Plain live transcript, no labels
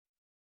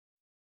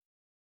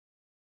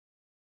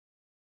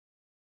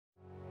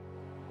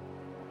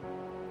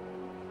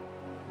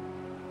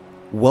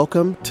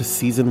Welcome to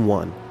Season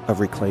 1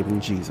 of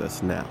Reclaiming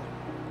Jesus Now.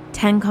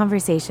 10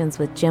 conversations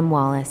with Jim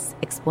Wallis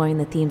exploring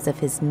the themes of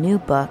his new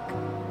book,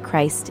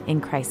 Christ in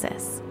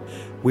Crisis.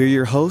 We're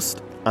your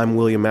hosts. I'm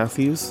William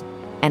Matthews.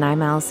 And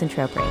I'm Allison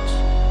Trowbridge.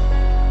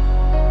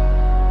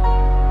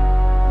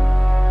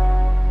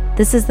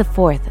 This is the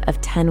fourth of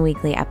 10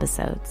 weekly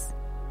episodes.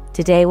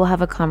 Today we'll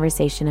have a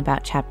conversation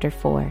about Chapter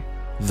 4.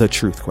 The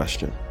Truth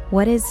Question.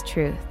 What is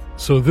truth?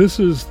 So this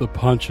is the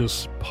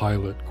Pontius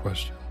Pilate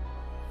question,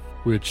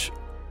 which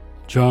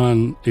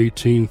John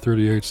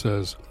 18:38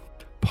 says,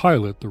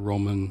 Pilate, the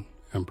Roman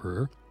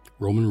emperor,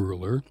 Roman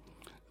ruler,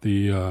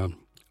 the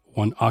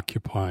one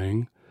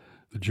occupying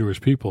the Jewish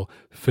people,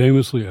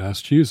 famously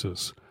asked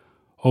Jesus,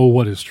 "Oh,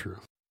 what is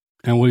truth?"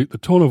 And the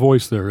tone of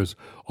voice there is,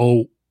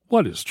 "Oh,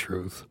 what is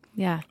truth?"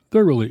 Yeah.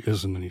 There really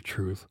isn't any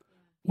truth.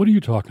 What are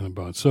you talking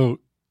about? So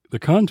the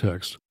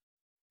context,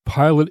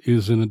 Pilate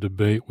is in a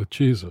debate with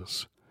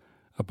Jesus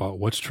about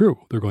what's true.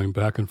 They're going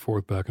back and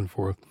forth, back and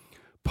forth.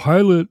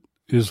 Pilate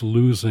is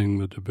losing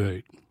the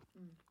debate.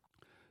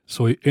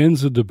 So he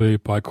ends the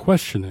debate by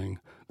questioning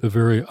the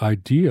very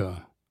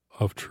idea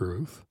of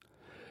truth.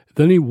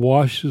 Then he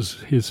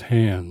washes his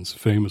hands,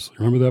 famously.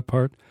 Remember that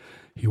part?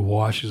 He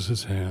washes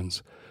his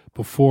hands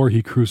before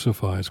he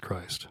crucifies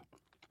Christ.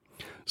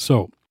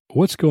 So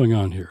what's going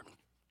on here?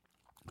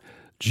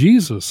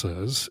 Jesus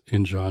says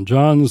in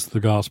John's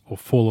the gospel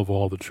full of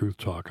all the truth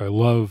talk. I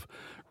love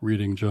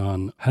reading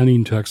John.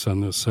 Henning texts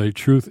on this say,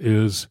 truth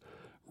is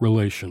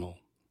relational.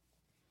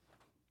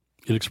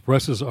 It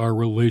expresses our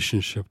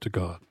relationship to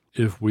God.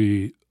 If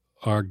we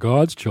are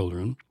God's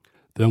children,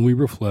 then we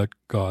reflect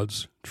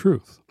God's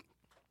truth.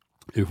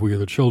 If we are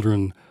the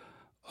children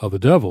of the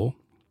devil,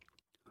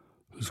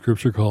 who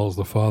Scripture calls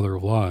the father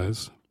of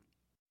lies,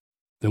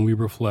 then we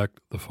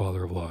reflect the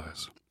father of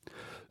lies.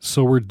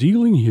 So we're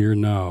dealing here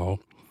now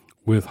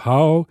with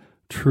how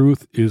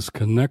truth is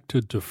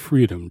connected to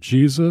freedom.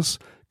 Jesus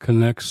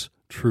connects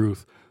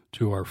truth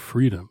to our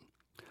freedom.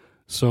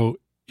 So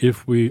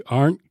if we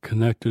aren't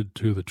connected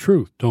to the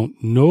truth,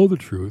 don't know the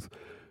truth,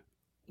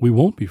 we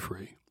won't be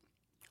free.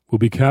 We'll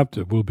be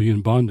captive. We'll be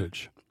in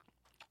bondage.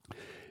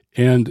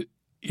 And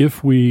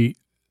if we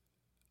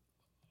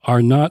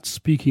are not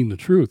speaking the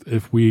truth,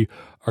 if we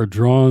are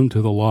drawn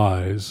to the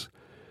lies,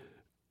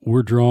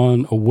 we're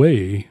drawn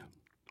away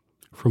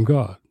from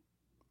God.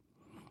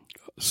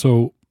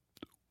 So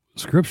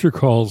Scripture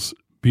calls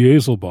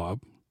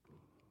Beelzebub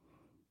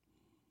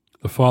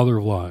the father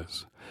of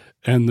lies.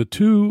 And the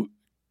two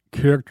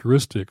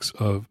characteristics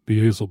of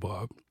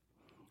Beelzebub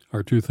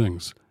are two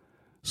things: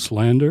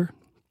 slander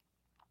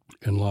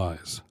and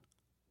lies.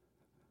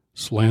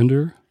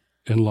 Slander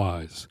and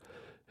lies.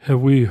 Have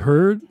we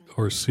heard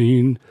or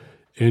seen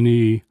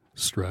any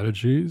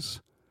strategies,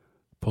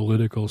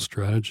 political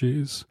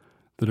strategies,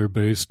 that are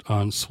based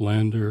on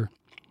slander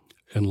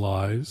and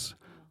lies?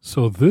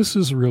 So this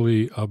is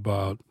really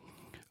about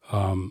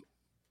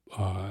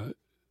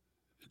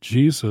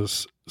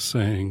Jesus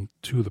saying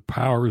to the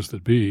powers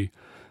that be,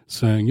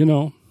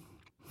 saying,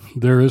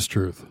 there is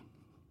truth,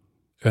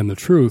 and the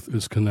truth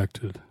is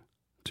connected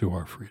to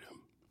our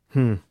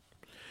freedom.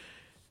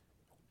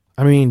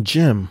 I mean,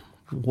 Jim,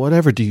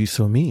 whatever do you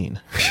so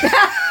mean?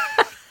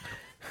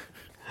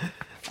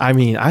 I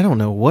mean, I don't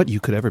know what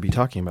you could ever be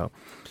talking about.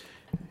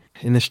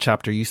 In this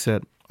chapter, you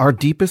said, our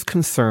deepest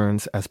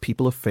concerns as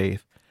people of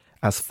faith,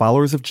 as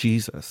followers of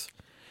Jesus,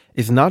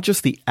 is not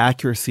just the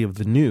accuracy of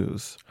the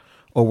news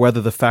or whether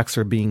the facts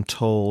are being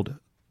told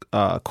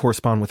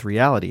correspond with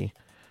reality.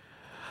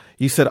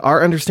 You said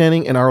our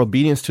understanding and our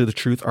obedience to the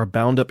truth are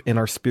bound up in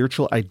our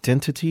spiritual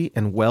identity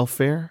and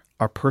welfare,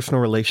 our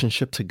personal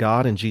relationship to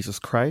God and Jesus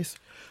Christ,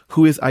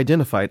 who is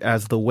identified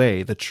as the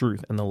way, the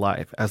truth, and the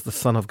life, as the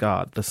Son of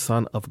God, the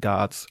Son of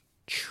God's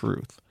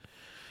truth.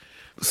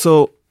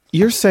 So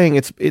you're saying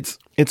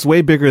it's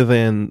way bigger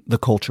than the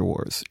culture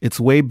wars.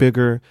 It's way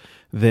bigger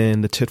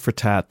than the tit for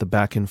tat, the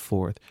back and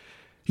forth.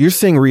 You're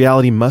saying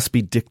reality must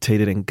be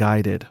dictated and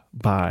guided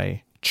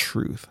by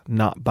truth,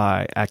 not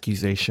by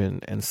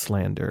accusation and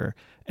slander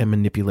and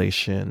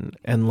manipulation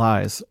and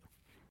lies.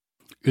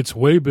 It's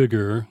way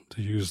bigger,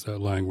 to use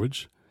that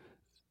language.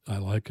 I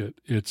like it.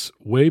 It's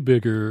way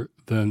bigger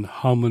than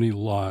how many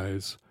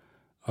lies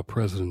a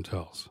president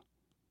tells.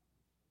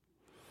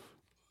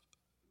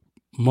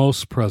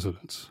 Most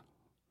presidents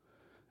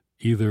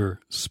either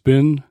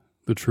spin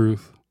the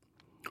truth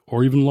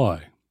or even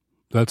lie.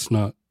 That's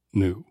not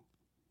new.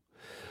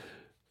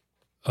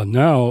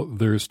 Now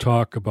there's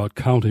talk about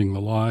counting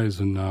the lies,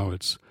 and now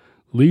it's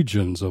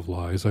legions of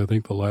lies. I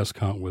think the last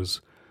count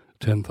was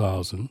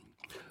 10,000.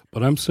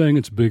 But I'm saying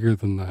it's bigger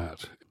than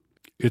that.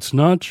 It's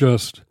not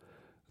just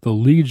the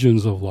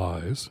legions of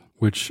lies,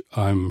 which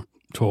I'm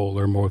told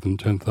are more than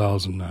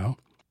 10,000 now.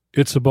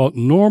 It's about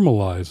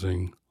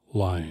normalizing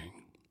lying.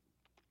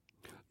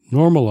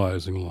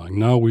 Normalizing lying.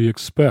 Now we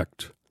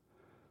expect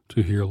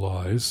to hear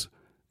lies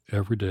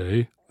every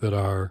day that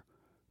are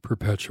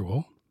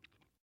perpetual,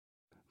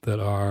 that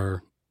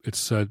are, it's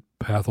said,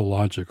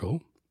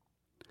 pathological.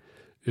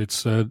 It's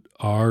said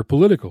are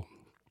political,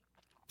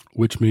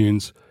 which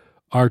means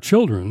our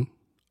children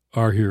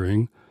are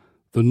hearing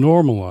the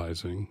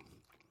normalizing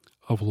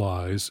of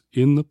lies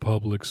in the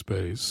public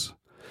space,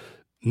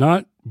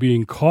 not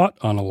being caught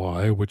on a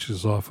lie, which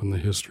is often the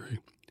history,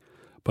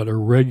 but a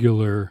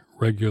regular,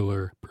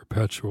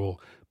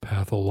 perpetual,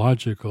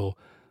 pathological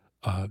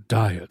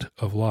diet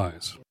of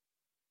lies.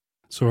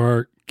 So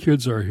our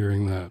kids are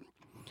hearing that.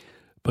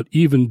 But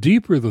even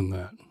deeper than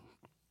that,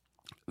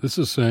 this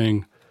is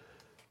saying,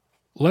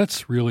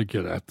 let's really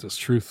get at this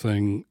truth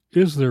thing.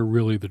 Is there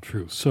really the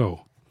truth?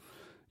 So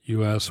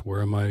you ask,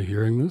 where am I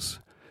hearing this?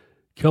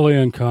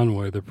 Kellyanne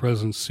Conway, the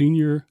president's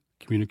senior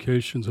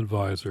communications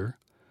advisor,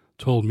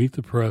 told Meet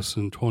the Press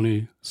in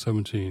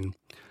 2017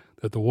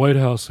 that the White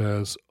House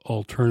has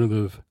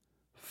alternative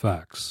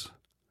facts.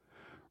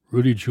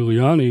 Rudy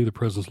Giuliani, the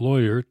president's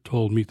lawyer,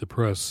 told Meet the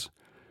Press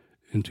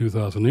in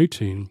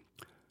 2018,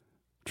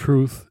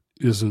 truth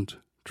isn't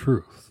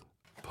truth.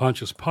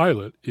 Pontius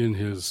Pilate, in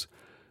his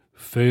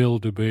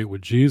failed debate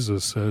with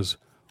Jesus, says,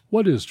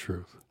 what is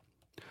truth?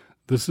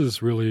 This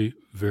is really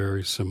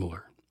very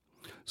similar.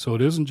 So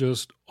it isn't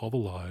just all the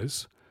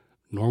lies,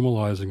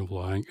 normalizing of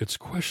lying, it's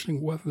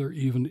questioning whether there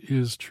even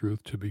is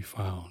truth to be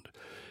found.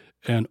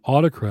 And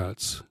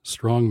autocrats,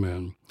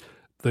 strongmen,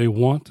 they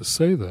want to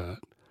say that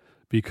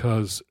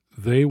because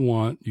they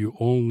want you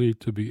only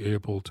to be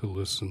able to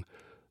listen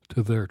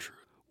to their truth.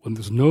 When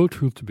there's no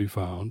truth to be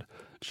found,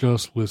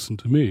 just listen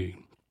to me,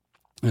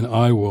 and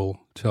I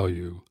will tell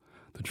you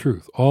the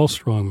truth. All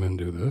strongmen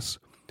do this.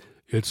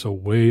 It's a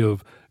way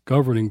of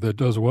governing that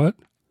does what?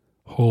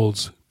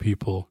 Holds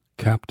people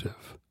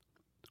captive,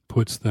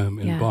 puts them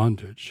in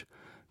bondage,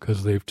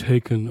 because they've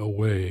taken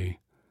away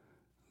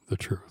the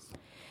truth.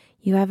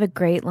 You have a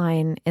great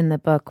line in the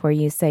book where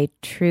you say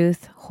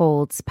truth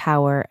holds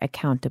power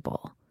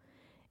accountable.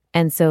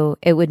 And so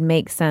it would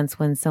make sense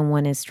when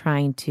someone is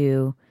trying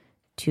to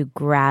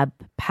grab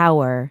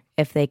power,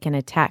 if they can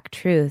attack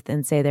truth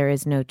and say there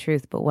is no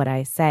truth but what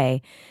I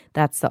say,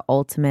 that's the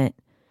ultimate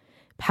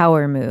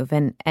power move.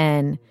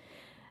 And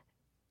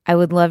I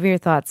would love your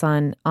thoughts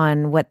on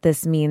what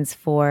this means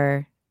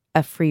for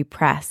a free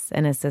press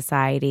in a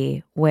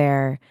society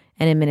where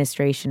an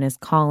administration is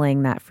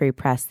calling that free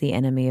press the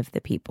enemy of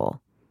the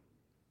people.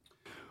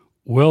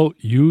 Well,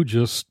 you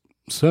just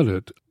said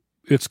it.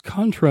 It's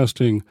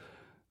contrasting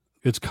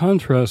the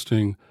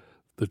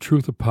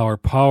truth of power.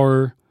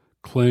 Power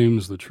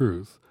claims the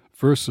truth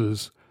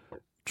versus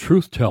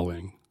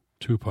truth-telling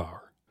to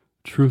power.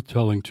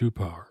 Truth-telling to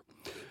power.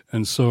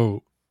 And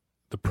so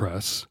the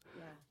press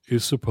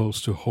is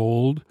supposed to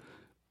hold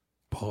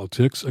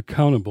politics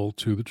accountable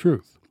to the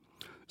truth.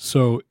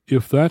 So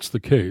if that's the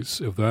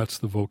case, if that's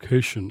the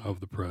vocation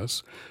of the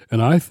press,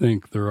 and I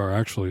think there are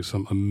actually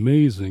some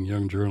amazing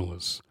young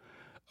journalists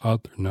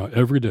out there now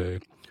every day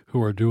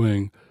who are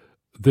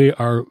they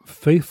are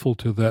faithful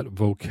to that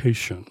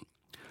vocation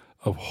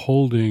of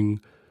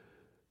holding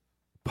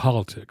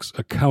politics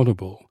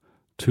accountable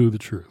to the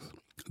truth.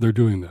 They're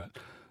doing that.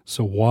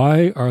 So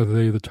why are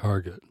they the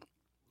target?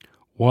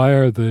 Why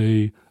are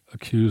they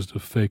accused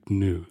of fake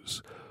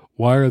news?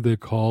 Why are they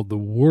called the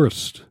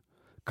worst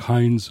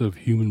kinds of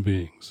human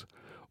beings?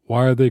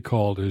 Why are they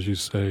called, as you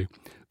say,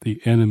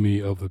 the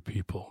enemy of the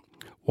people?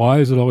 Why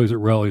is it always at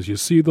rallies? You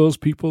see those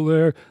people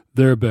there?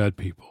 They're bad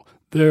people.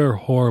 They're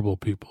horrible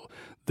people.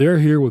 They're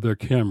here with their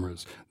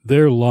cameras.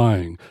 They're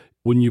lying.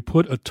 When you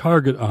put a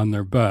target on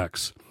their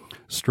backs,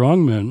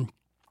 strong men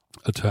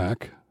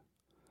attack,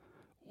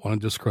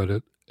 want to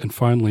discredit, and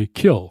finally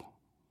kill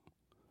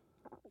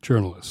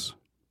journalists.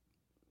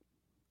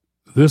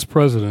 This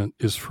president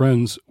is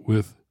friends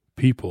with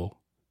people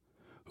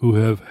who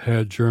have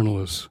had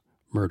journalists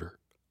murdered.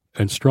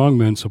 And strong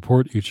men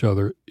support each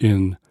other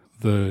in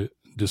the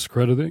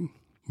discrediting,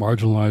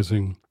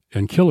 marginalizing,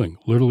 and killing,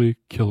 literally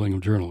killing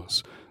of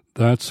journalists.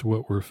 That's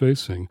what we're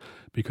facing,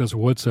 because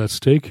what's at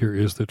stake here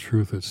is the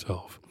truth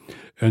itself.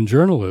 And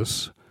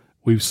journalists,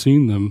 we've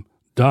seen them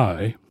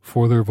die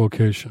for their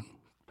vocation.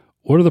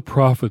 What are the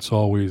prophets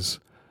always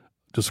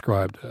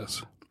described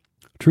as?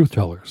 Truth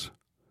tellers,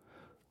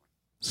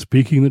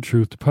 speaking the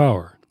truth to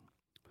power.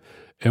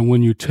 And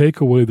when you take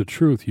away the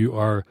truth, you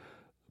are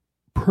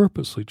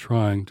purposely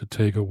trying to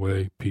take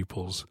away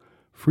people's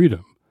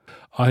freedom.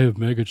 I have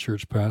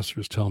megachurch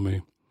pastors tell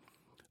me,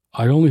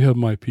 I only have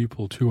my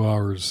people 2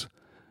 hours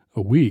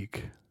a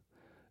week,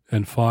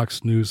 and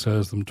Fox News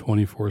has them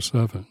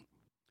 24/7.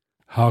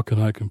 How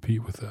can I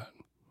compete with that?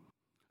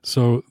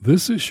 So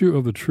this issue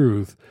of the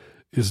truth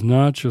is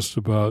not just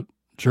about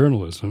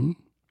journalism.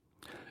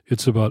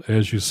 It's about,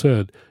 as you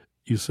said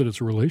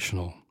it's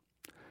relational.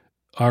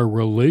 Our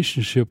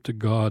relationship to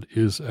God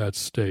is at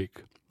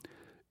stake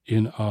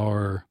in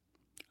our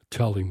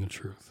telling the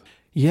truth.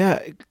 Yeah,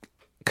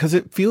 because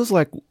it feels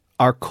like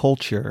our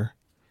culture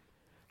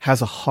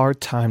has a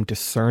hard time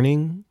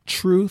discerning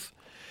truth.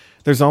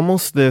 There's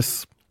almost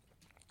this,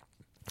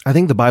 I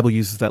think the Bible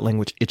uses that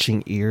language,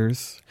 itching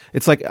ears.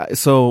 It's like,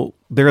 so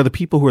there are the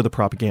people who are the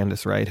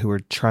propagandists, right, who are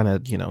trying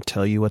to,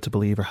 tell you what to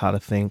believe or how to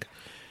think.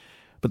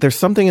 But there's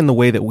something in the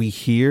way that we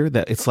hear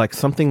that it's like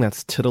something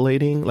that's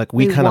titillating. Like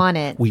we kind want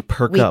of it. we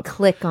perk we up.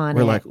 click on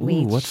We're it. like, ooh,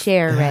 we what's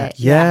share that? it.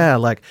 Yeah,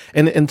 like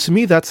and to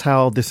me that's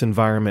how this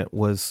environment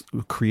was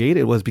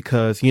created, was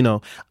because,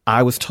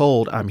 I was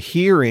told, I'm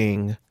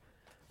hearing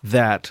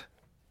that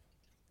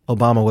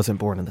Obama wasn't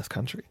born in this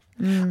country.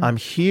 I'm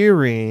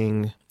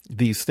hearing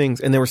these things,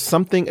 and there was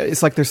something.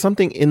 It's like there's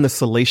something in the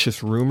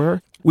salacious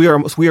rumor. We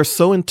are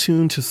so in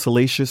tune to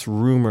salacious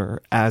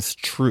rumor as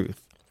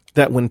truth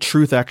that when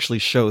truth actually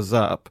shows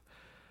up,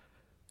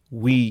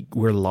 we're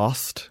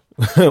lost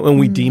when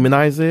we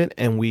demonize it,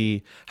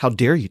 and how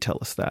dare you tell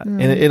us that?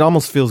 And it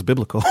almost feels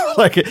biblical.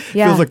 Like it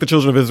feels like the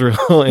children of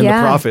Israel and the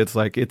prophets.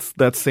 Like it's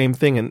that same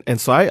thing.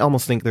 And so I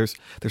almost think there's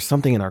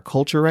something in our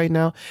culture right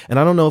now, and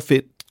I don't know if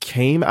it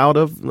came out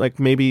of like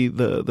maybe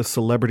the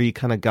celebrity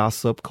kind of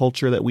gossip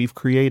culture that we've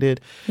created,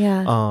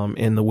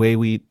 and the way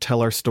we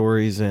tell our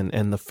stories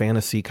and the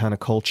fantasy kind of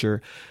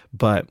culture,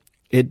 but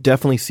it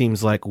definitely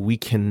seems like we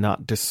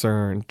cannot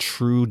discern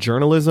true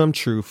journalism,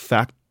 true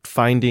fact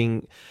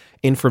finding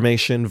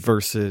information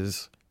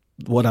versus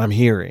what I'm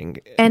hearing.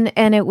 And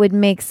it would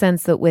make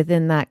sense that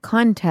within that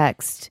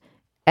context,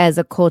 as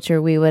a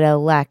culture, we would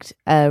elect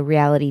a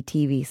reality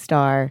TV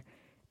star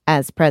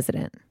as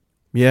president.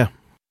 Yeah.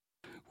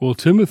 Well,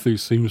 Timothy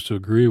seems to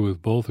agree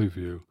with both of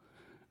you.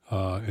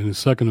 In his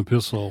second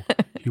epistle,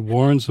 he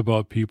warns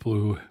about people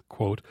who,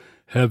 quote,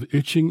 have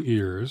itching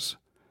ears.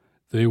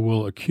 They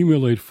will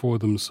accumulate for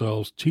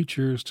themselves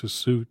teachers to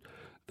suit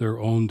their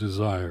own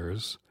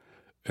desires,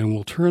 and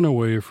will turn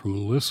away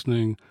from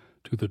listening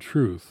to the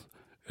truth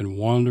and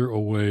wander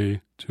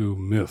away to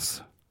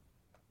myths.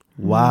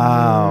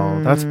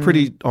 Wow. That's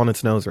pretty on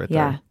its nose right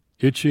there.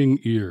 Itching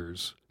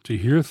ears to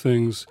hear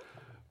things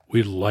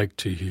we'd like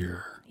to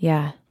hear.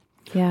 Yeah.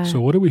 Yeah. So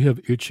what do we have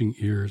itching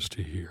ears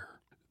to hear?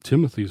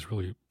 Timothy's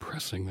really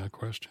pressing that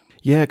question.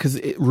 Yeah, because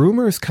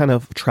rumors kind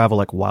of travel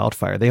like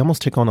wildfire. They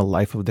almost take on a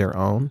life of their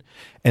own.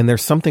 And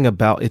there's something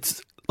about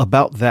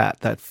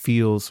that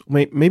feels,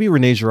 maybe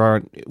Rene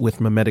Girard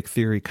with mimetic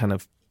theory kind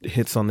of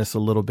hits on this a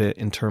little bit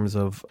in terms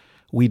of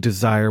we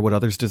desire what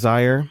others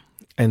desire.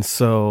 And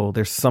so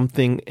there's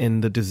something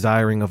in the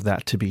desiring of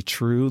that to be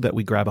true that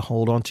we grab a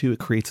hold onto. It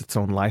creates its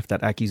own life.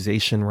 That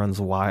accusation runs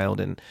wild,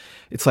 and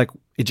it's like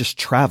it just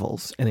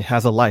travels and it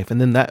has a life.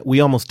 And then that we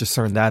almost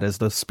discern that as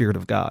the Spirit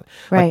of God.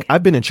 Right. Like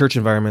I've been in church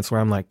environments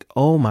where I'm like,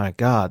 oh my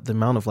God, the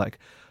amount of like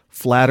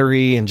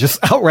flattery and just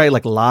outright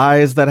like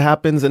lies that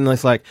happens. And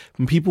it's like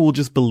people will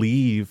just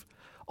believe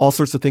all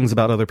sorts of things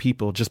about other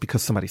people just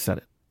because somebody said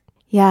it.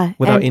 Yeah.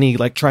 Without any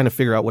like trying to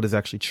figure out what is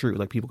actually true.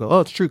 Like people go, oh,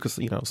 it's true because,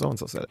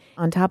 so-and-so said it.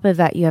 On top of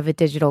that, you have a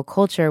digital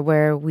culture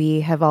where we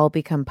have all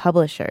become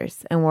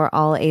publishers, and we're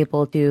all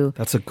able to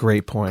That's a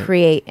great point.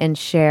 create and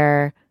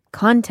share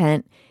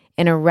content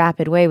in a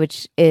rapid way,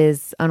 which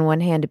is on one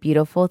hand a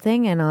beautiful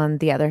thing, and on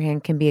the other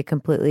hand can be a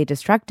completely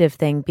destructive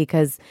thing,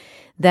 because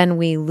then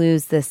we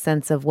lose this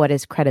sense of what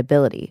is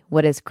credibility,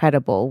 what is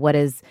credible, what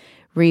is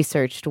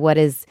researched, what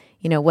does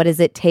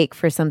it take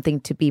for something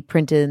to be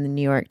printed in the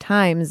New York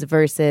Times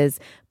versus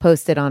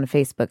posted on a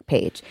Facebook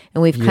page.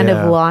 And we've kind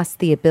of lost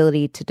the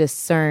ability to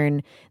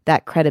discern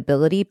that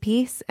credibility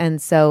piece.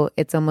 And so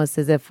it's almost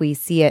as if we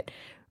see it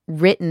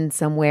written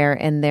somewhere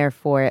and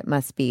therefore it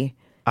must be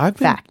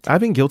fact.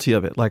 I've been guilty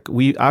of it. Like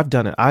I've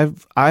done it. I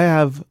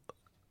have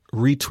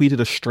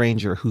retweeted a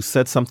stranger who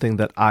said something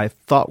that I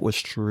thought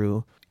was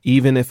true,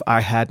 even if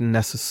I hadn't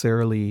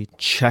necessarily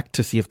checked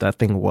to see if that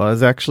thing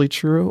was actually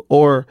true,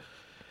 or,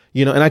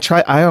 and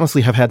I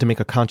honestly have had to make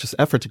a conscious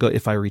effort to go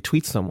if I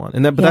retweet someone.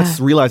 But that's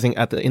realizing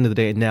at the end of the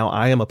day, now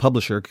I am a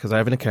publisher because I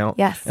have an account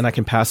and I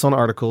can pass on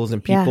articles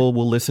and people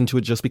will listen to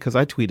it just because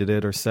I tweeted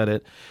it or said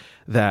it.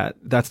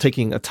 That's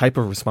taking a type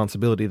of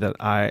responsibility that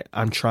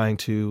I'm trying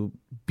to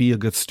be a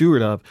good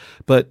steward of.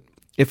 But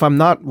if I'm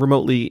not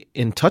remotely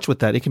in touch with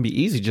that, it can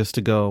be easy just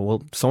to go,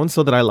 well,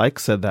 so-and-so that I like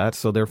said that,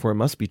 so therefore it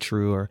must be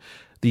true. Or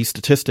these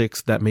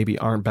statistics that maybe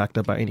aren't backed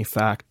up by any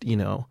fact,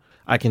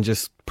 I can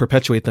just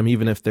perpetuate them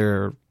even if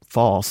they're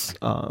false.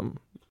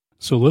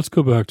 So let's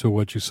go back to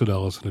what you said,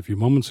 Allison, a few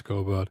moments ago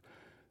about,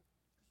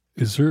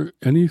 is there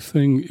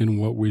anything in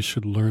what we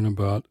should learn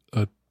about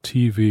a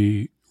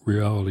TV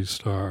reality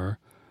star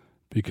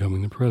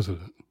becoming the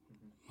president?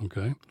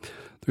 Okay.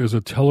 There's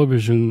a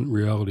television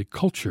reality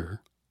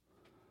culture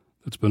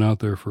that's been out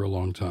there for a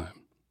long time.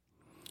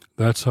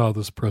 That's how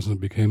this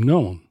president became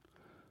known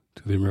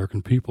to the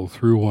American people,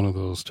 through one of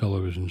those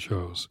television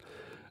shows.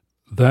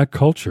 That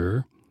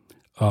culture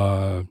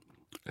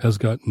has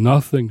got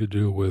nothing to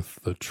do with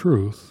the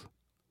truth,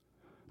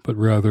 but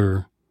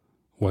rather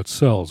what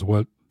sells,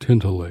 what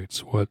tintillates,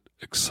 what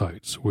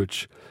excites,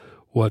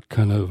 what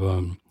kind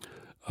of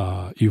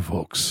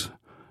evokes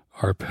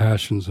our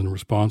passions and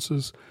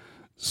responses.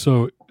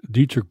 So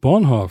Dietrich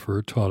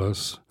Bonhoeffer taught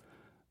us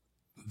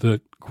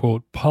that,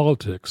 quote,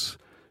 politics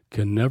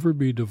can never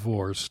be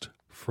divorced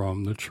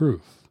from the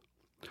truth.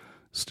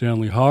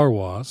 Stanley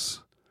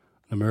Hauerwas,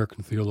 an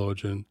American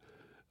theologian,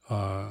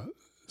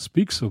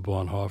 speaks of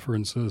Bonhoeffer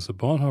and says that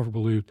Bonhoeffer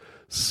believed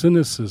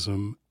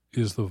cynicism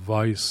is the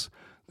vice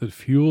that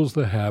fuels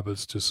the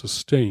habits to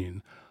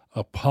sustain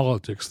a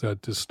politics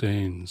that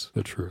disdains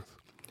the truth.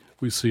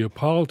 We see a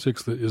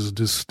politics that is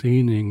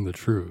disdaining the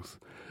truth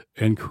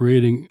and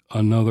creating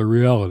another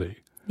reality.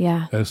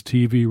 Yeah. As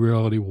TV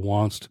reality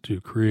wants to do,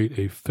 create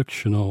a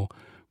fictional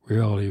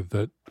reality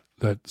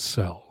that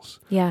sells.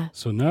 Yeah.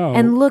 So now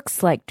and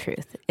looks like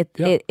truth. At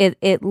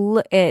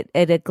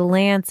a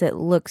glance, it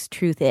looks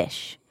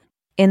truth-ish.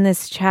 In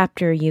this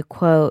chapter, you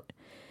quote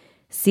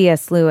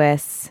C.S.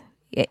 Lewis.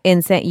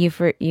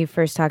 You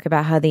first talk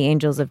about how the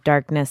angels of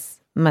darkness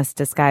must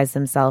disguise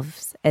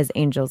themselves as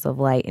angels of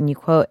light, and you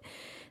quote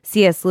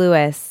C.S.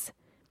 Lewis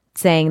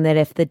saying that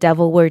if the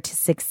devil were to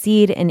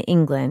succeed in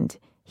England,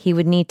 he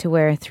would need to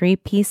wear a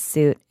 3-piece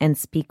suit and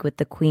speak with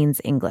the Queen's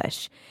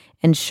English,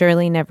 and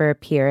surely never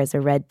appear as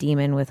a red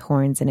demon with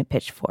horns and a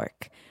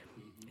pitchfork.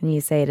 And you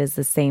say it is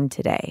the same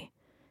today.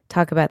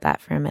 Talk about that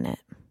for a minute.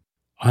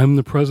 I'm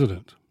the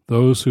president.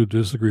 Those who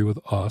disagree with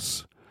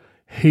us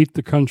hate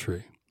the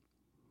country.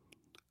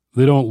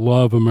 They don't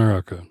love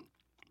America.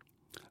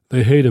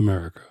 They hate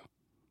America.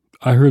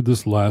 I heard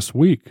this last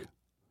week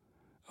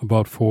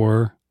about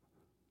 4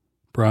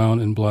 brown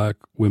and black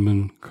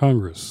women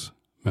Congress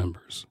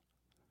members.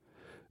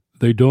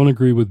 They don't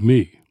agree with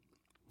me.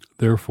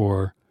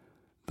 Therefore,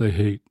 they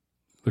hate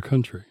the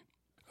country.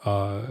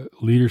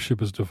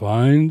 Leadership is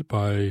defined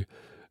by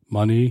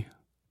money,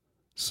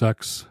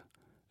 sex,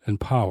 and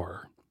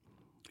power.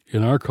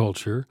 In our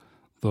culture,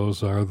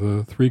 those are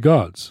the 3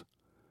 gods: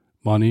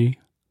 money,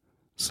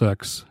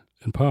 sex,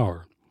 and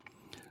power.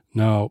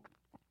 Now,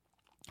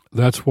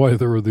 that's why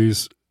there were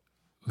these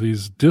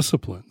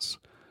disciplines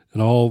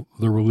and all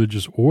the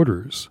religious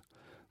orders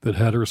that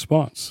had a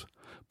response: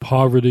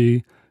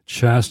 poverty,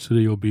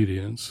 chastity,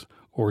 obedience,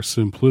 or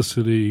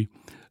simplicity,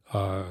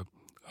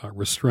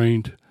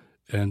 restraint,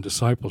 and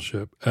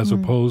discipleship, as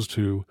opposed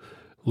to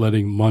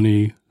letting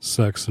money,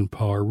 sex, and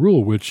power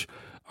rule, which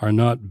are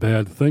not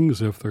bad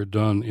things if they're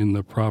done in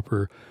the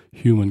proper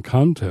human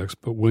context.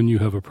 But when you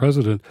have a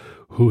president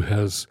who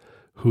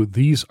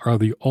these are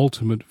the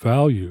ultimate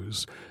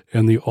values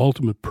and the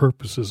ultimate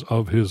purposes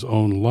of his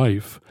own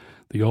life,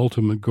 the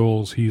ultimate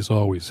goals he's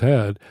always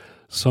had,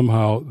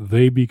 somehow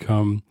they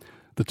become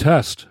the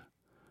test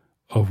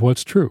of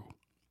what's true.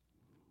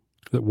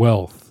 That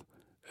wealth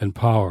and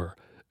power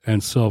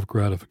and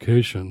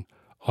self-gratification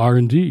are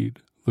indeed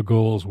the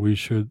goals we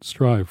should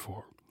strive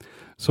for.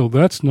 So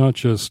that's not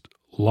just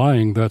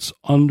lying, that's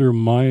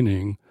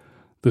undermining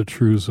the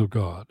truths of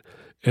God.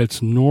 It's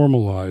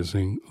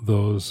normalizing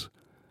those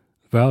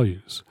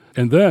values.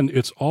 And then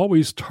it's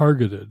always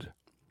targeted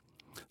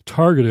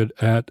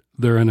at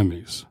their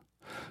enemies.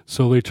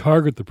 So they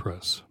target the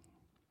press,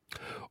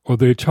 or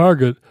they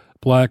target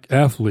black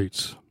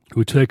athletes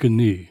who take a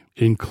knee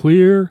in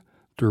clear,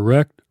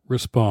 direct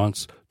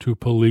response to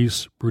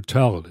police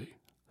brutality,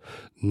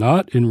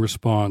 not in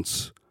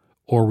response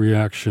or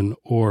reaction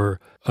or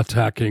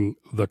attacking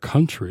the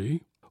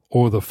country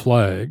or the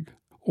flag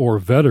or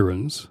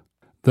veterans.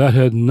 That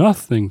had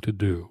nothing to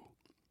do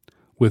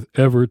with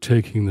ever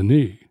taking the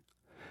knee.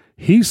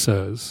 He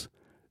says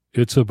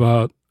it's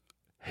about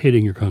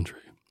hating your country.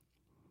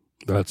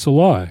 That's a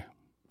lie.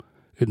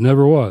 It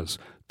never was.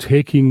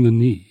 Taking the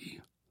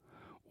knee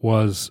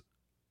was,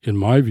 in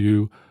my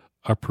view,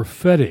 a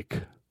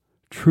prophetic,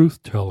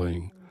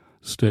 truth-telling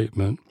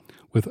statement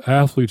with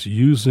athletes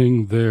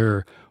using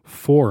their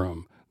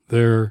forum,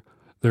 their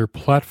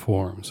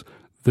platforms,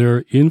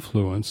 their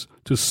influence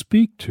to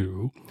speak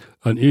to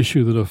an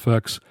issue that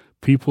affects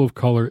people of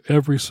color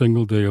every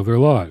single day of their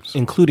lives.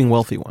 Including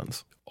wealthy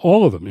ones.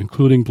 All of them,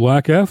 including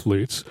black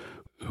athletes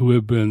who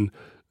have been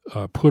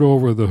put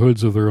over the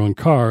hoods of their own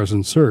cars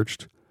and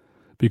searched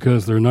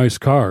because they're nice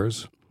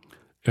cars,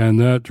 and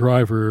that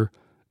driver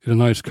in a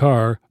nice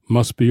car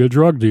must be a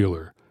drug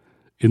dealer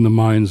in the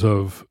minds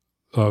of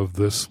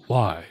this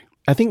lie.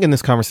 I think in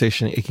this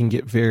conversation, it can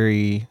get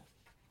very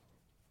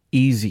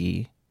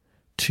easy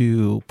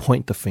to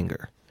point the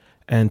finger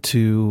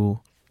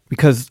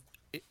because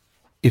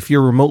if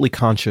you're remotely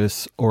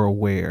conscious or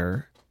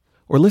aware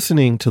or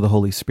listening to the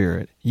Holy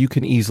Spirit, you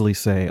can easily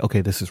say,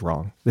 okay, this is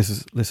wrong. This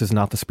is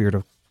not the Spirit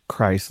of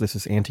Christ. This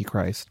is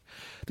Antichrist.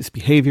 This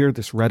behavior,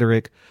 this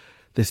rhetoric,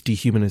 this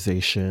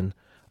dehumanization.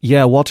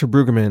 Yeah, Walter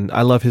Brueggemann,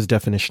 I love his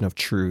definition of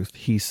truth.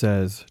 He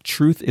says,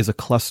 truth is a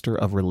cluster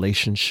of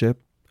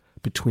relationship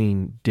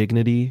between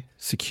dignity,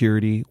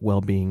 security,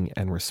 well-being,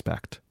 and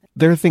respect.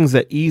 There are things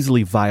that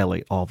easily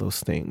violate all those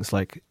things,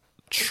 like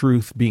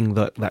truth being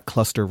that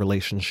cluster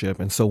relationship.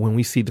 And so when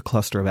we see the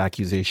cluster of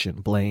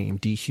accusation, blame,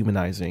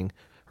 dehumanizing,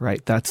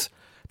 right, that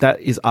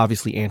is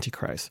obviously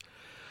Antichrist.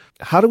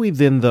 How do we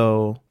then,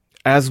 though,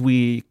 as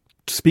we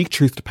speak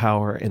truth to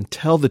power and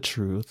tell the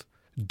truth,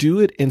 do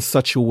it in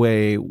such a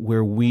way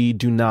where we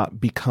do not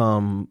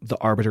become the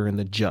arbiter and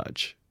the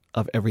judge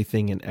of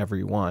everything and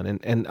everyone?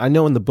 And I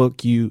know in the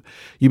book you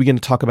begin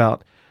to talk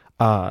about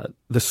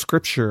the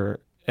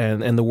scripture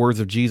and the words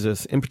of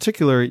Jesus. In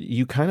particular,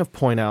 you kind of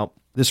point out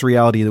This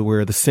reality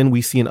where the sin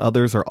we see in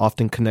others are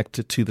often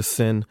connected to the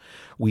sin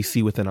we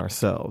see within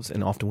ourselves.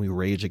 And often we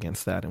rage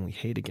against that and we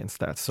hate against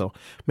that. So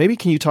maybe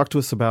can you talk to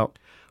us about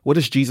what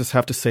does Jesus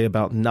have to say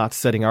about not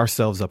setting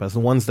ourselves up as the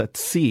ones that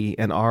see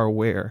and are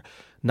aware,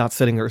 not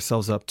setting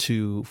ourselves up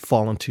to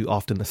fall into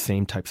often the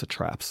same types of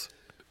traps?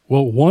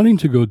 Well, wanting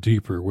to go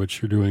deeper,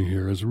 what you're doing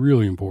here, is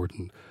really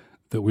important,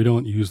 that we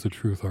don't use the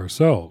truth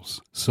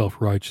ourselves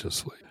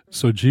self-righteously.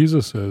 So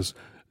Jesus says,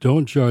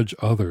 don't judge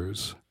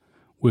others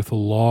with a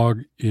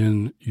log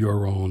in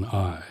your own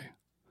eye.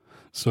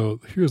 So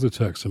here's the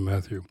text in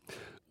Matthew.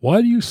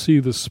 Why do you see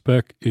the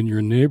speck in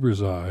your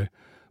neighbor's eye,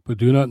 but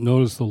do not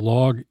notice the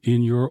log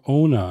in your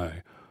own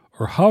eye?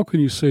 Or how can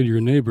you say to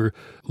your neighbor,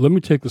 let me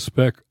take the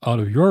speck out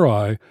of your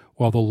eye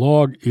while the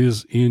log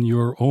is in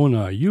your own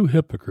eye? You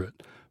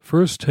hypocrite.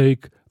 First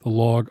take the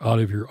log out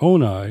of your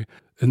own eye,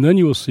 and then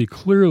you will see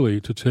clearly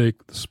to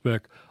take the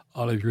speck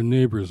out of your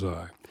neighbor's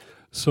eye.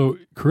 So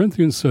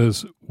Corinthians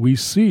says, we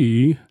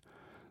see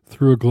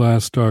through a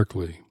glass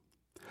darkly.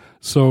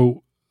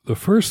 So the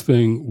first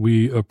thing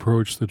we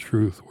approach the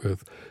truth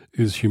with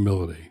is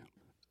humility,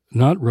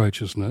 not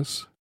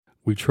righteousness.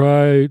 We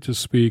try to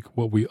speak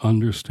what we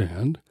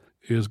understand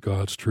is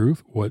God's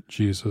truth, what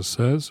Jesus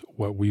says,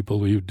 what we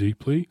believe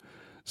deeply.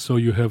 So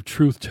you have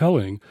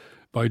truth-telling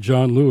by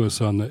John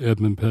Lewis on the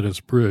Edmund Pettus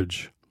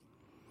Bridge,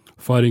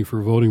 fighting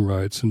for voting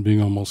rights and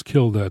being almost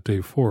killed that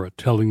day for it,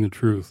 telling the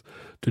truth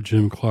to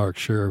Jim Clark,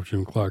 Sheriff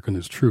Jim Clark and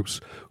his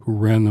troops who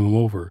ran them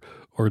over,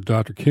 or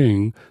Dr.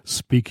 King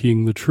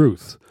speaking the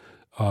truth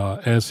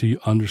as he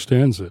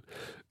understands it.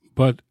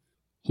 But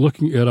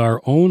looking at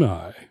our own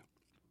eye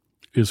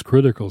is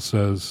critical,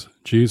 says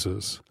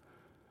Jesus,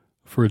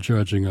 for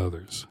judging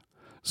others.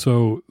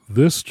 So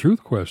this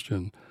truth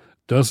question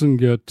doesn't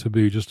get to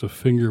be just a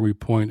finger we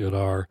point at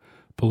our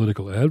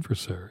political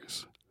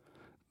adversaries.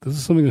 This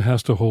is something that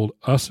has to hold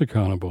us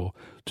accountable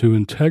to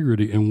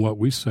integrity in what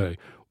we say.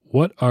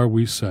 What are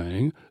we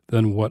saying?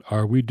 Then what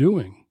are we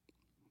doing?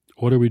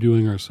 What are we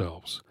doing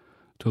ourselves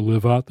to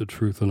live out the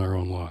truth in our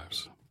own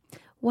lives?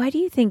 Why do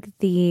you think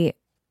the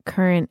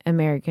current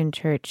American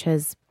church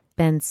has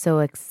been so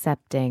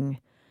accepting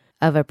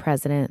of a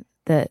president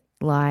that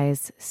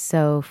lies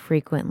so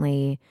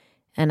frequently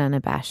and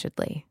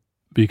unabashedly?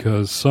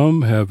 Because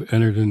some have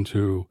entered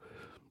into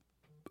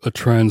a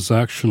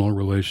transactional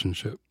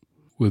relationship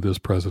with this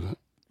president,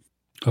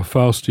 a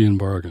Faustian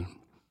bargain.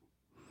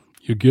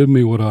 You give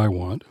me what I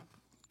want,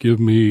 give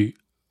me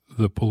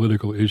the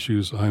political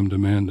issues I'm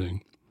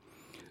demanding,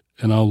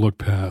 and I'll look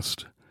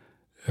past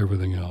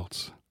everything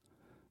else,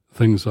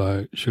 things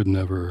I should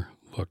never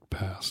look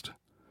past.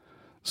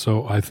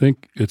 So I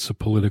think it's a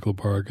political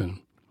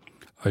bargain.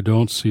 I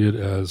don't see it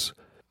as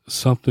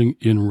something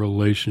in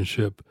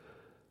relationship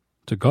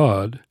to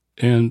God,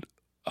 and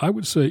I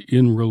would say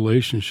in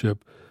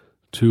relationship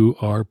to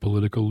our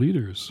political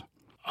leaders.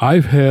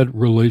 I've had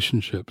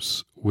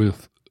relationships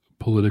with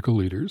political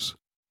leaders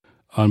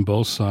on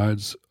both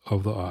sides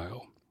of the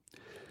aisle.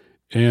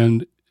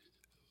 And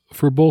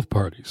for both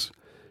parties,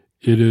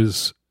 it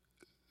is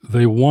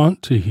they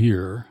want to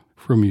hear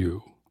from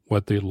you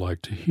what they'd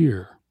like to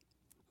hear.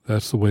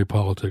 That's the way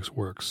politics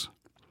works.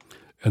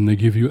 And they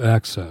give you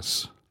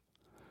access.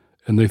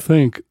 And they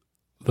think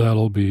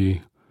that'll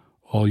be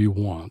all you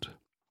want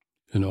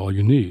and all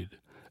you need.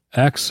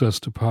 Access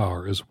to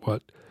power is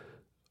what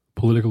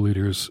political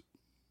leaders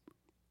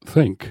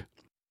think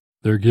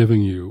they're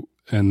giving you,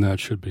 and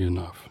that should be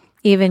enough.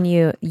 Even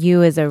you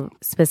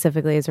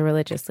specifically as a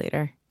religious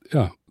leader.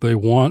 Yeah, they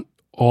want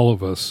all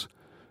of us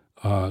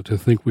to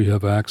think we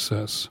have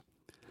access,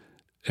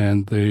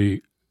 and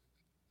they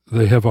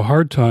have a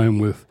hard time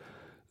with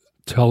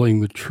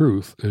telling the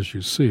truth as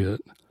you see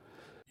it.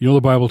 You know,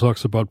 the Bible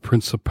talks about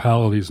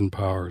principalities and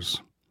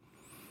powers.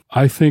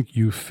 I think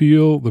you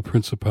feel the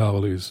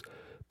principalities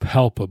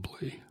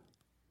palpably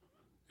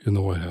in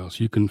the White House.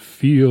 You can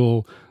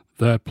feel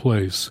that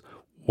place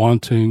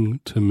wanting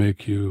to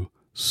make you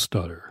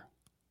stutter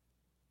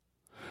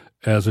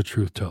as a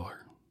truth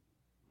teller.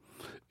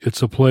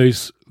 It's a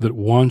place that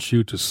wants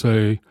you to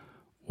say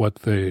what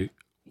they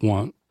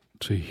want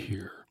to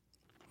hear.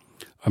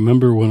 I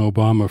remember when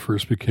Obama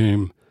first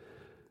became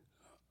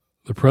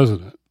the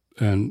president,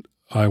 and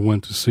I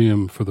went to see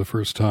him for the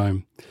first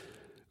time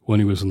when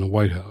he was in the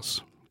White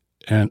House.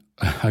 And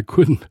I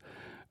couldn't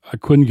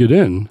get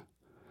in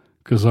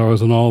because I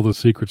was on all the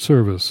Secret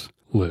Service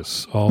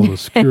lists, all the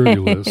security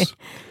lists.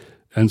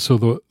 And so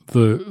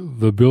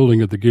the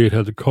building at the gate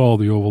had to call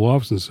the Oval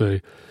Office and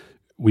say,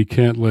 we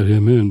can't let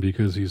him in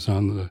because he's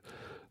on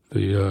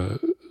the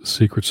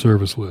Secret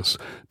Service list.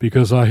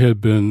 Because I had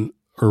been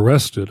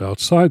arrested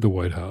outside the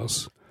White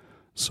House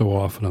so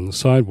often on the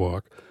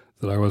sidewalk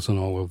that I was on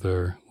all of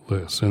their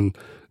lists. And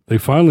they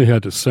finally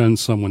had to send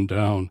someone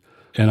down.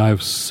 And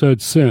I've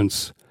said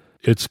since,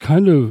 it's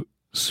kind of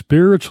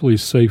spiritually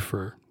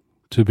safer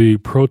to be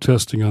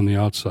protesting on the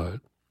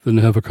outside than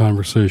to have a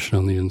conversation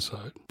on the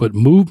inside. But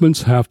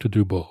movements have to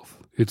do both.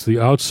 It's the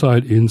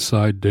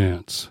outside-inside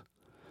dance.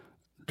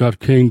 Dr.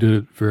 King did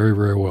it very,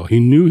 very well. He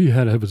knew he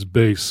had to have his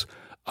base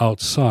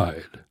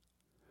outside,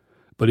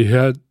 but he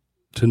had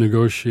to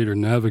negotiate or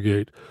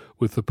navigate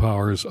with the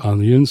powers on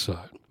the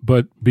inside.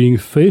 But being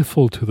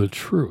faithful to the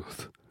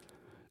truth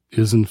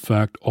is, in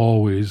fact,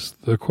 always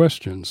the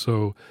question.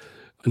 So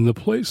in the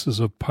places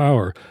of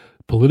power,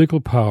 political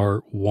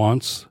power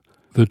wants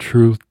the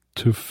truth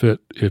to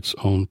fit its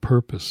own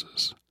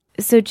purposes.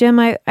 So, Jim,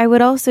 I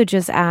would also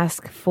just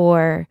ask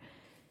for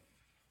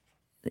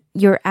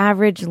your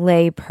average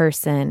lay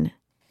person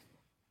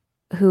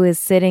who is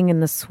sitting in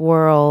the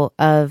swirl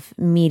of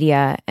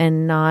media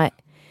and not,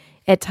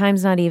 at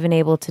times, not even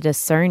able to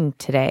discern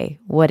today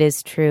what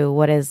is true,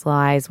 what is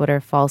lies, what are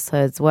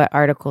falsehoods, what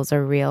articles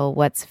are real,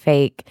 what's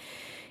fake.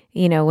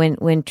 You know,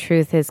 when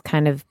truth has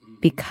kind of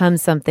become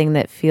something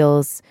that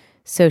feels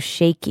so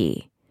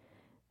shaky,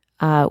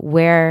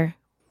 where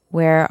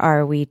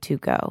are we to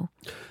go?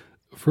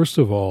 First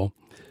of all,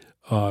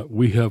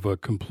 we have a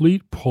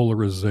complete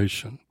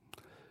polarization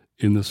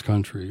in this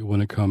country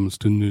when it comes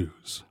to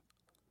news.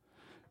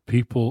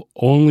 People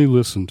only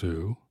listen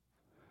to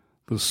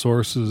the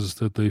sources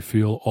that they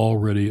feel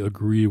already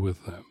agree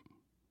with them.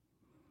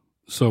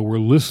 So we're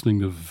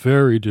listening to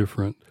very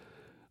different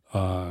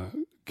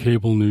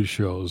cable news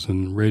shows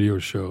and radio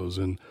shows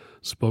and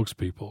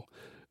spokespeople.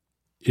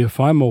 If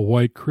I'm a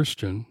white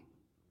Christian,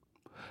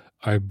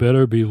 I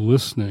better be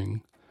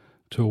listening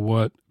to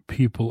what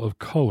people of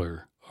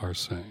color are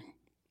saying,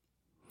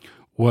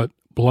 what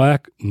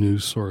black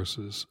news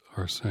sources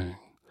are saying,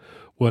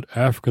 what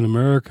African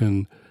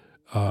American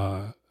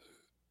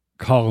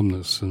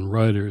columnists and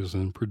writers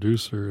and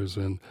producers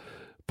and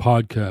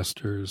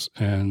podcasters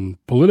and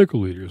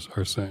political leaders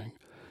are saying.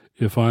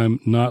 If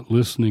I'm not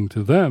listening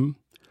to them,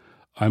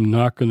 I'm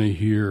not going to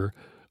hear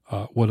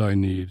what I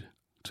need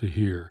to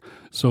hear.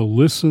 So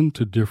listen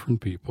to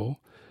different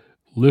people.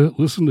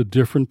 Listen to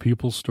different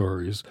people's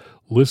stories.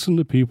 Listen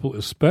to people,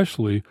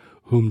 especially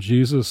whom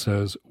Jesus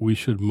says we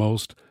should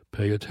most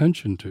pay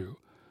attention to.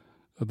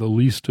 The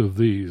least of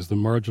these, the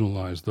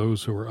marginalized,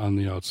 those who are on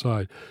the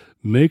outside.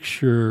 Make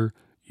sure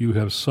you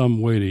have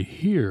some way to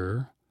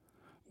hear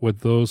what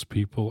those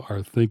people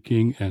are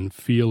thinking and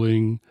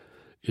feeling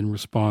in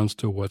response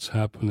to what's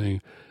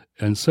happening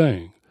and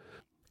saying.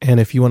 And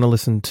if you want to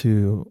listen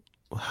to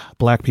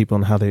black people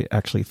and how they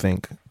actually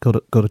think, go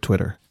to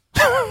Twitter.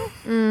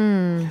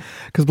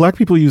 Because black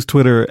people use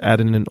Twitter at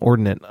an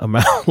inordinate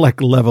amount,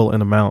 like level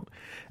and amount.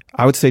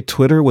 I would say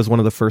Twitter was one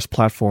of the first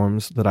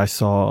platforms that I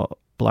saw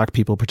black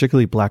people,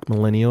 particularly black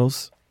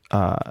millennials,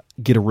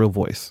 get a real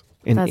voice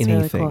in That's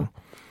anything. really cool.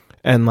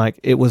 And like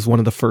it was one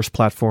of the first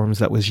platforms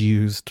that was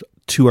used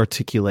to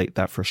articulate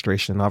that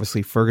frustration.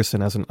 Obviously,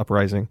 Ferguson as an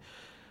uprising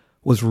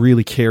was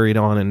really carried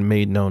on and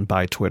made known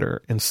by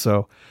Twitter. And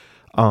so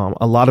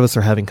a lot of us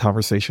are having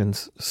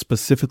conversations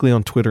specifically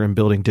on Twitter and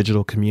building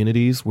digital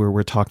communities where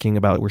we're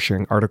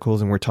sharing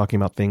articles and we're talking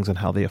about things and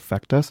how they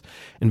affect us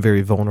in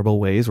very vulnerable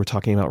ways. We're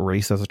talking about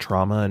race as a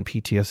trauma and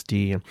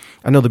PTSD. And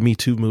I know the Me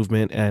Too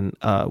movement and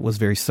was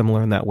very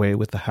similar in that way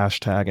with the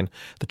hashtag and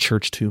the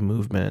Church Too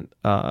movement.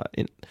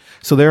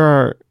 So there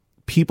are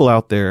people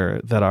out there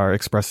that are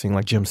expressing,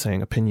 like Jim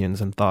saying, opinions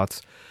and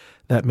thoughts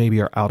that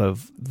maybe are out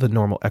of the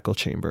normal echo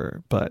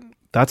chamber. But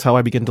that's how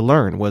I began to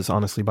learn, was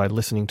honestly by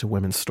listening to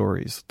women's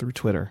stories through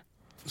Twitter.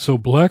 So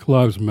Black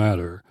Lives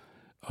Matter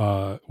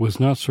was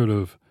not sort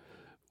of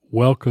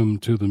welcome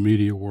to the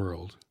media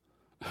world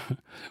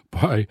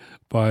by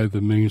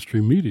the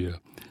mainstream media.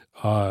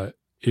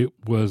 It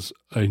was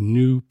a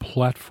new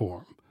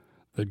platform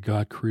that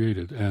God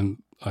created.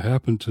 And I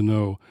happen to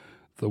know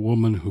the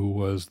woman who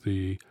was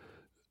the,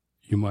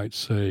 you might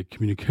say,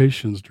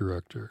 communications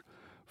director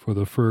for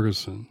the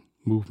Ferguson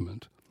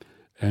movement.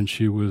 And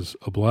she was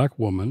a black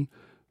woman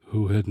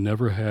who had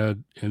never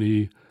had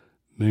any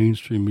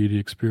mainstream media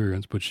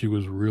experience, but she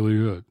was really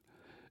good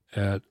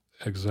at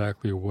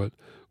exactly what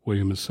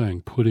William is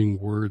saying, putting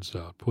words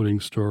out, putting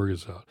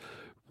stories out,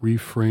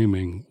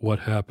 reframing what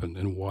happened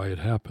and why it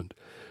happened.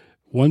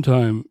 One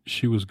time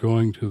she was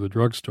going to the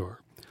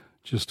drugstore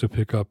just to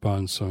pick up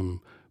on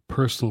some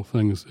personal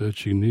things that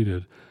she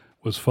needed,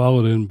 was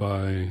followed in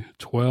by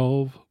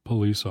 12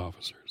 police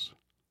officers.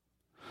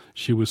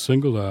 She was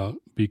singled out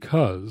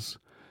because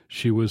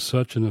she was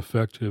such an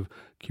effective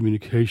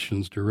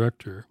communications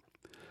director,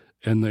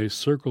 and they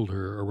circled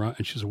her around,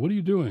 and she said, "What are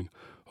you doing?"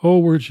 "Oh,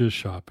 we're just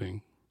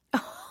shopping."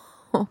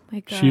 Oh my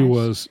gosh. She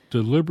was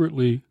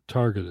deliberately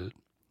targeted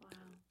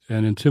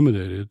and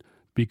intimidated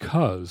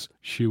because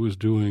she was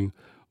doing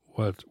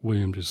what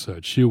William just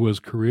said. She was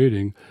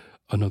creating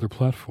another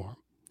platform,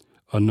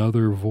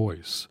 another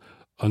voice,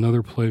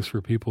 another place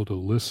for people to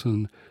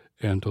listen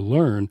and to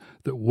learn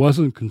that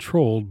wasn't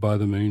controlled by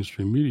the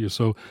mainstream media.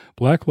 So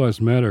Black Lives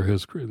Matter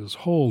has created this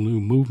whole new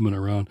movement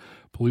around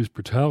police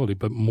brutality,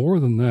 but more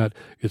than that,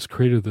 it's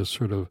created this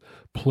sort of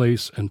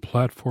place and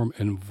platform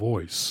and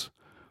voice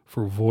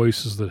for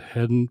voices that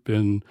hadn't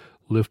been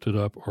lifted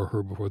up or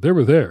heard before. They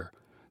were there.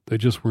 They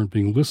just weren't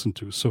being listened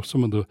to. So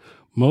some of the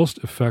most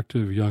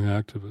effective young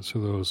activists are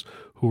those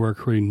who are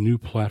creating new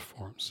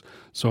platforms.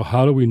 So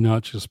how do we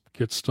not just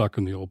get stuck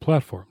in the old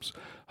platforms?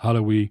 How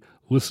do we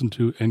listen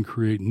to and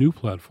create new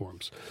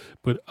platforms.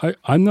 But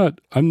I'm not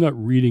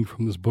reading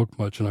from this book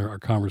much in our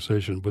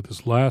conversation, but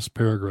this last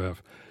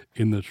paragraph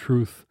in the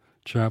truth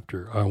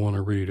chapter I want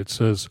to read. It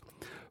says,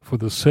 "For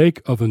the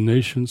sake of the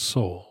nation's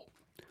soul,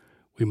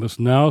 we must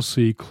now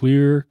see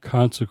clear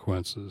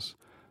consequences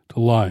to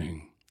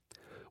lying.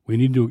 We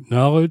need to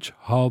acknowledge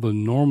how the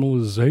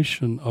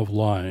normalization of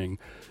lying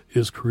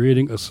is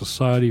creating a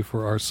society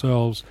for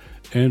ourselves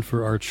and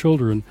for our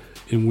children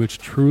in which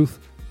truth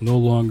no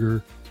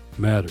longer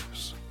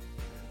matters.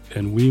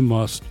 And we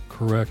must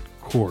correct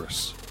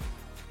course.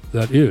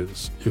 That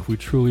is, if we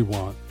truly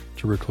want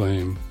to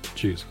reclaim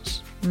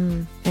Jesus."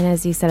 And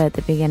as you said at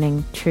the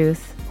beginning,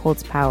 truth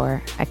holds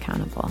power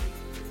accountable.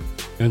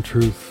 And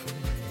truth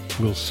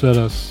will set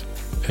us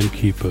and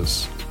keep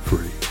us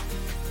free.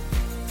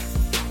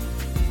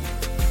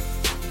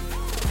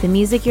 The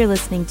music you're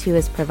listening to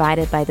is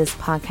provided by this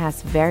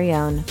podcast's very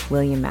own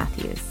William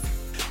Matthews.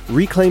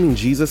 Reclaiming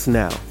Jesus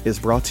Now is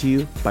brought to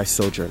you by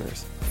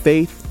Sojourners,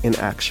 faith in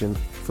action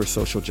for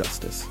social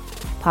justice.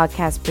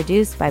 Podcast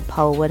produced by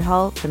Paul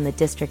Woodhull from the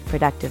District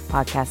Productive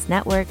Podcast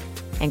Network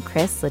and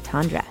Chris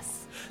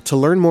Latondres. To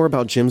learn more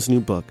about Jim's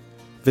new book,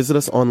 visit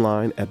us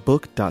online at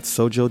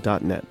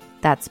book.sojo.net.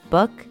 That's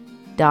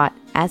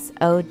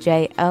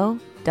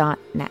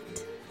book.sojo.net.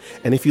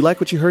 And if you like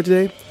what you heard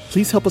today,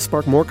 please help us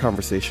spark more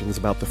conversations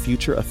about the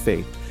future of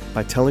faith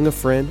by telling a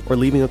friend or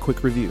leaving a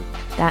quick review.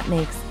 That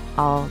makes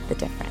all the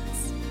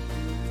difference.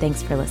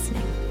 Thanks for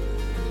listening.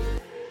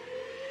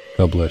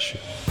 God bless you.